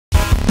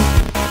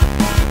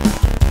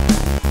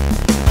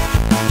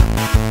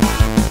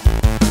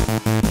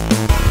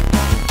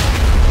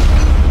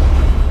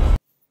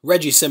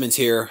Regie Simmons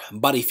here,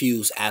 Body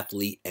Fuse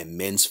athlete and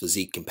men's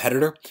physique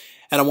competitor,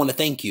 and I want to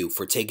thank you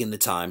for taking the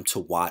time to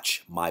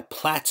watch my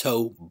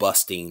plateau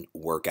busting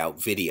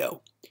workout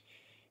video.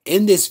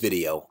 In this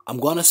video, I'm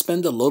going to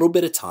spend a little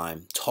bit of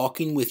time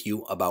talking with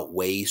you about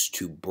ways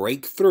to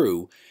break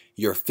through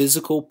your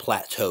physical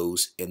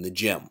plateaus in the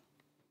gym.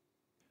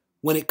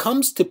 When it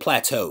comes to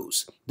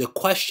plateaus, the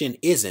question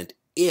isn't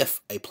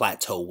if a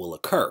plateau will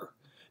occur,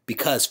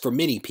 because for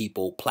many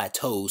people,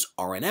 plateaus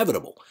are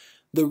inevitable.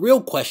 The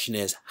real question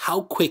is,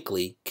 how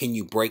quickly can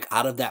you break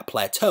out of that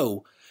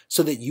plateau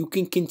so that you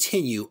can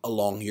continue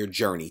along your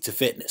journey to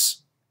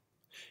fitness?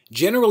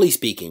 Generally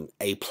speaking,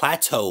 a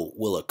plateau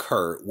will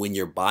occur when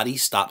your body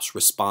stops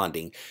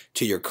responding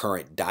to your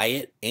current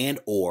diet and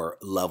or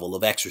level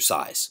of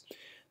exercise.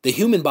 The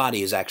human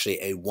body is actually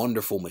a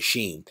wonderful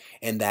machine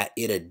in that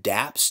it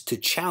adapts to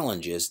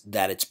challenges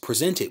that it's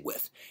presented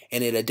with,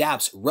 and it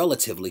adapts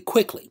relatively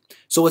quickly.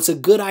 So it's a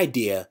good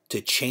idea to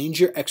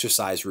change your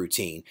exercise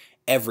routine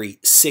every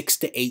 6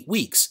 to 8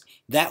 weeks.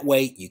 That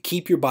way you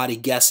keep your body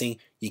guessing,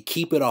 you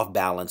keep it off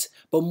balance,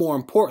 but more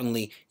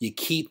importantly, you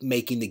keep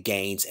making the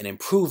gains and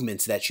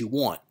improvements that you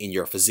want in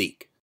your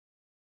physique.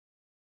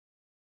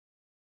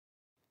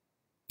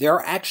 There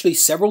are actually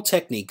several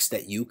techniques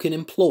that you can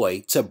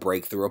employ to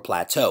break through a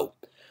plateau.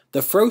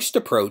 The first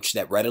approach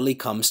that readily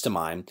comes to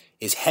mind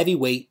is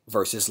heavyweight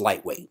versus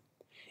lightweight.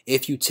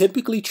 If you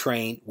typically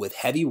train with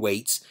heavy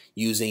weights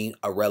using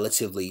a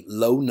relatively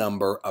low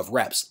number of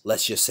reps,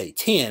 let's just say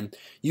 10,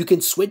 you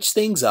can switch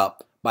things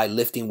up by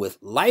lifting with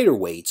lighter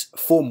weights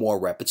for more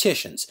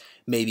repetitions,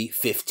 maybe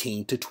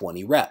 15 to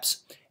 20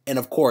 reps. And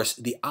of course,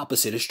 the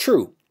opposite is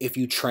true. If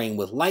you train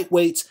with light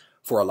weights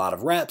for a lot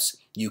of reps,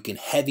 you can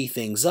heavy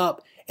things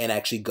up and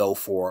actually go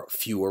for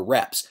fewer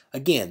reps.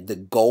 Again, the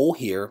goal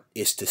here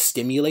is to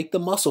stimulate the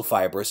muscle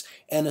fibers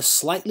in a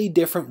slightly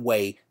different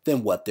way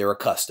than what they're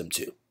accustomed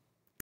to.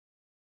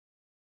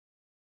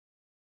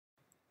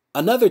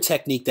 Another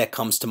technique that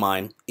comes to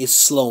mind is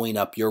slowing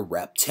up your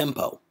rep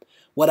tempo.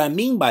 What I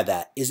mean by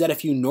that is that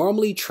if you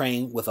normally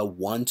train with a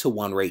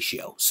 1-to-1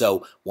 ratio,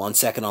 so 1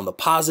 second on the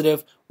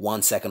positive,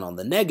 1 second on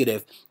the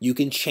negative, you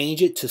can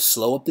change it to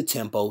slow up the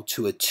tempo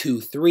to a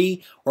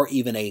 2-3 or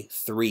even a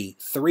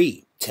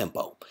 3-3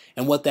 tempo.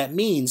 And what that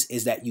means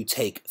is that you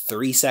take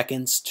 3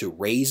 seconds to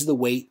raise the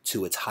weight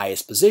to its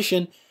highest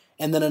position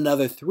and then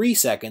another 3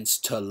 seconds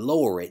to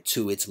lower it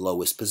to its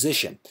lowest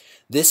position.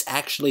 This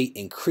actually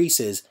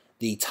increases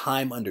the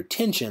time under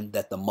tension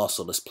that the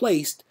muscle is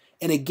placed,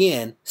 and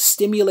again,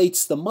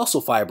 stimulates the muscle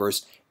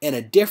fibers in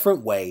a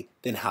different way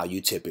than how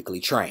you typically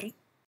train.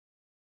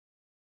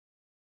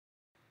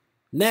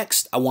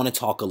 Next, I want to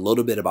talk a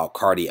little bit about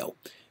cardio,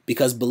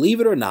 because believe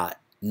it or not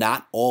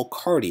all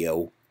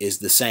cardio is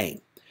the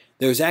same.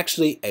 There's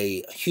actually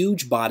a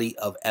huge body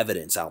of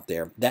evidence out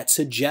there that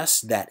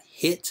suggests that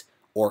HIIT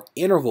or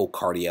interval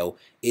cardio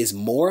is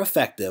more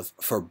effective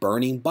for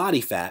burning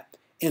body fat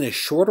in a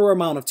shorter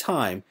amount of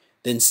time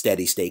than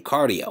steady state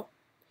cardio.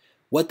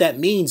 What that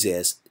means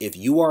is if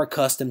you are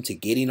accustomed to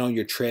getting on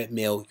your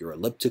treadmill, your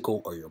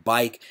elliptical, or your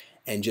bike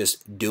and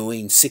just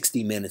doing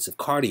 60 minutes of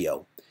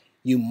cardio,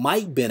 you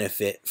might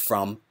benefit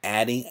from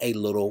adding a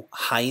little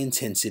high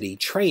intensity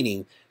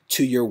training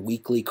to your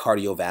weekly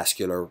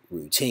cardiovascular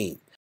routine.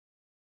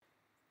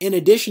 In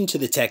addition to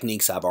the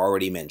techniques I've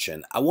already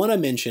mentioned, I want to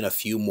mention a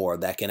few more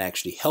that can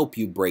actually help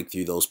you break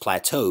through those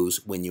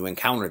plateaus when you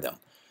encounter them.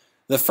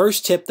 The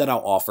first tip that I'll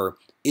offer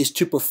is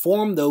to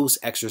perform those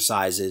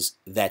exercises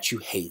that you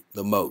hate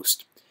the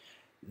most.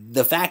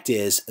 The fact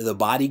is, the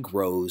body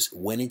grows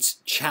when it's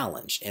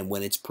challenged and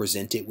when it's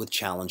presented with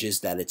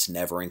challenges that it's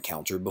never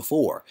encountered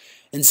before.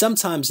 And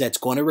sometimes that's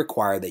going to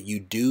require that you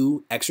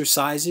do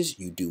exercises,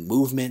 you do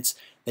movements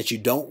that you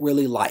don't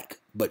really like.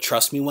 But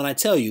trust me when I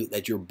tell you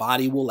that your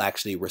body will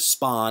actually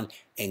respond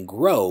and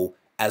grow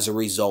as a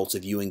result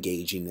of you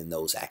engaging in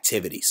those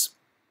activities.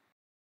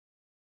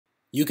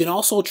 You can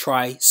also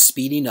try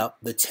speeding up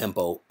the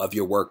tempo of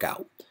your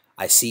workout.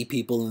 I see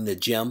people in the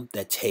gym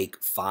that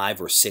take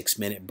 5 or 6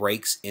 minute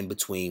breaks in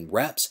between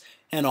reps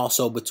and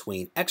also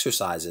between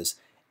exercises.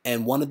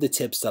 And one of the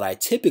tips that I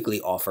typically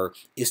offer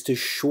is to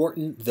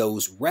shorten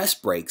those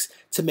rest breaks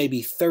to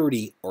maybe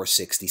 30 or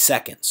 60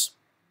 seconds.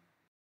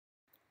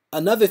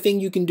 Another thing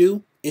you can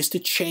do is to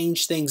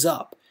change things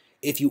up.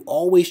 If you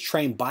always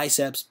train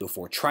biceps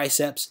before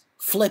triceps,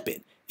 flip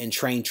it and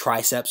train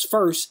triceps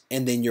first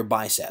and then your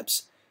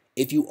biceps.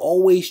 If you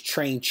always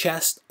train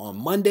chest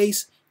on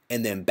Mondays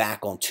and then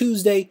back on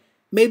Tuesday,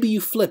 maybe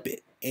you flip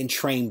it and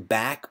train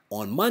back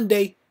on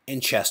Monday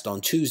and chest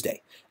on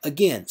Tuesday.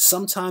 Again,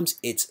 sometimes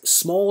it's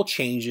small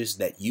changes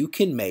that you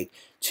can make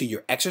to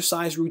your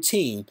exercise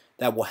routine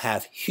that will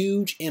have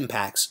huge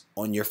impacts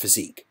on your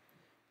physique.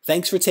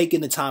 Thanks for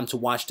taking the time to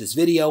watch this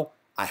video.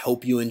 I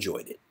hope you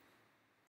enjoyed it.